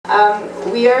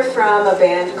We are from a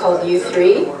band called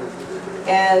U3,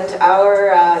 and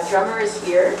our drummer is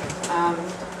here,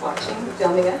 watching,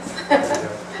 filming us.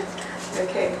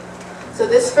 Okay, so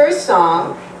this first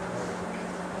song,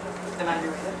 am I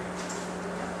doing it?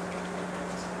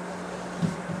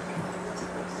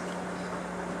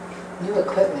 New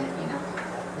equipment, you know.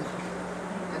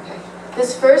 Okay,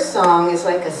 this first song is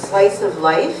like a slice of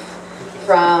life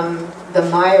from the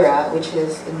Myra, which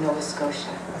is in Nova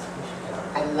Scotia.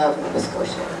 I love Nova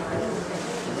Scotia.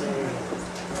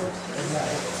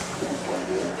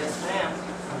 Yes, ma'am.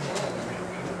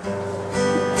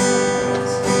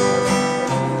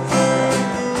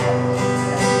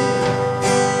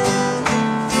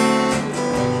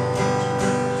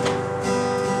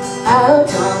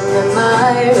 Out on the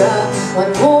Myra,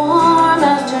 one warm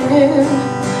afternoon,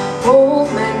 old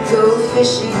men go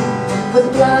fishing with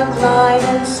black line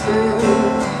and spoon.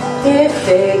 If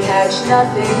they catch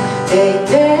nothing, they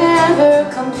never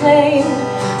complain.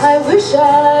 I wish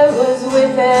I was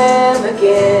with them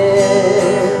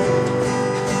again.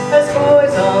 As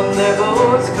boys on their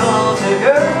boats call to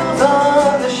girls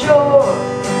on the shore,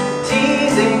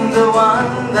 teasing the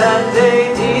one that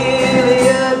they dearly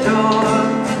adore.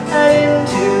 And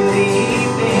into the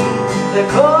evening, the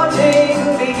courting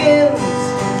begins.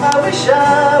 I wish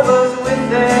I was with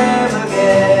them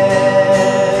again.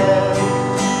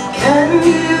 Can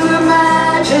you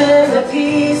imagine a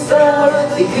piece of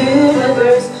the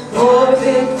universe more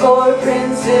fit for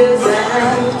princes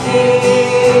and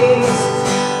kings?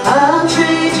 I'll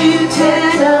trade you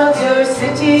 10 of your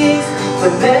cities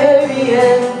for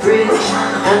Marion Bridge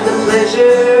and the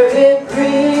pleasure it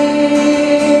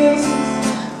brings.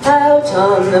 Out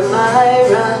on the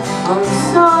Myra, on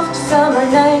soft summer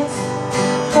nights,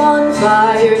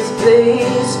 bonfires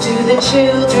blaze to the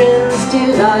children's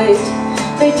delight.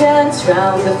 They dance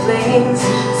round the flames,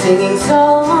 singing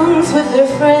songs with their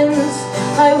friends.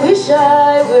 I wish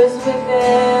I was with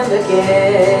them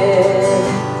again.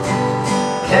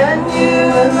 Can you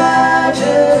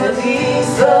imagine a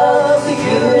piece of the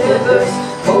universe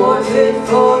more fit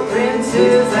for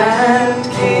princes and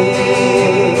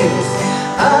kings?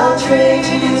 I'll trade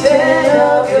you 10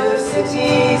 of your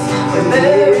cities for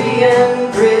Marion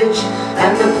Bridge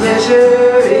and the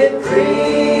pleasure it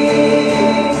brings.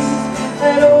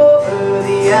 And over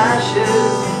the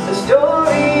ashes, the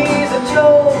stories are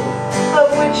told of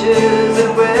witches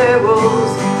and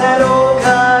werewolves and old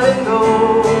cotton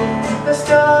gold. The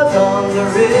stars on the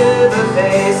river,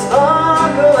 they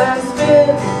sparkle and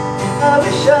spin. I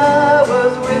wish I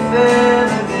was with them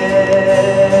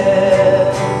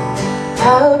again.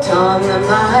 Out on the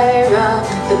Myra,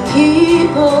 the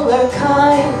people are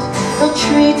kind. They'll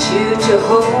treat you to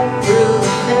homebrew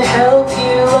and help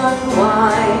you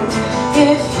unwind.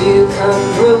 If you come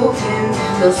broken,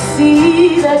 they'll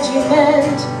see that you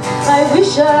meant. I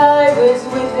wish I was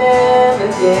with them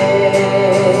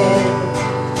again.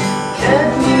 Can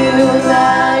you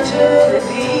imagine a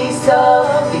piece of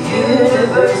the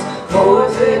universe more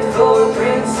fit for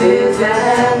princes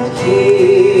and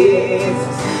kings?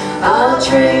 I'll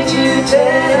trade you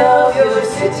 10 of your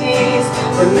cities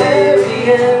for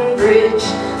Marion Bridge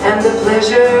and the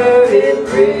pleasure it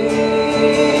brings.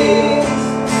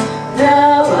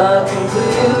 Now I'll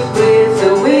conclude with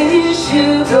a wish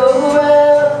you go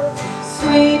well.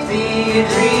 Sweet be your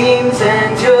dreams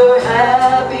and your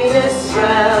happiness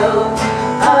swell.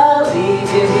 I'll leave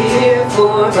you here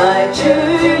for my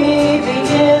journey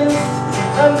begins.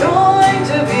 I'm going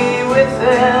to be with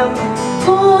them,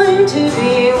 going to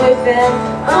be with them.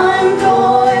 I'm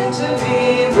going to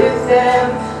be with them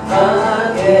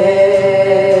again.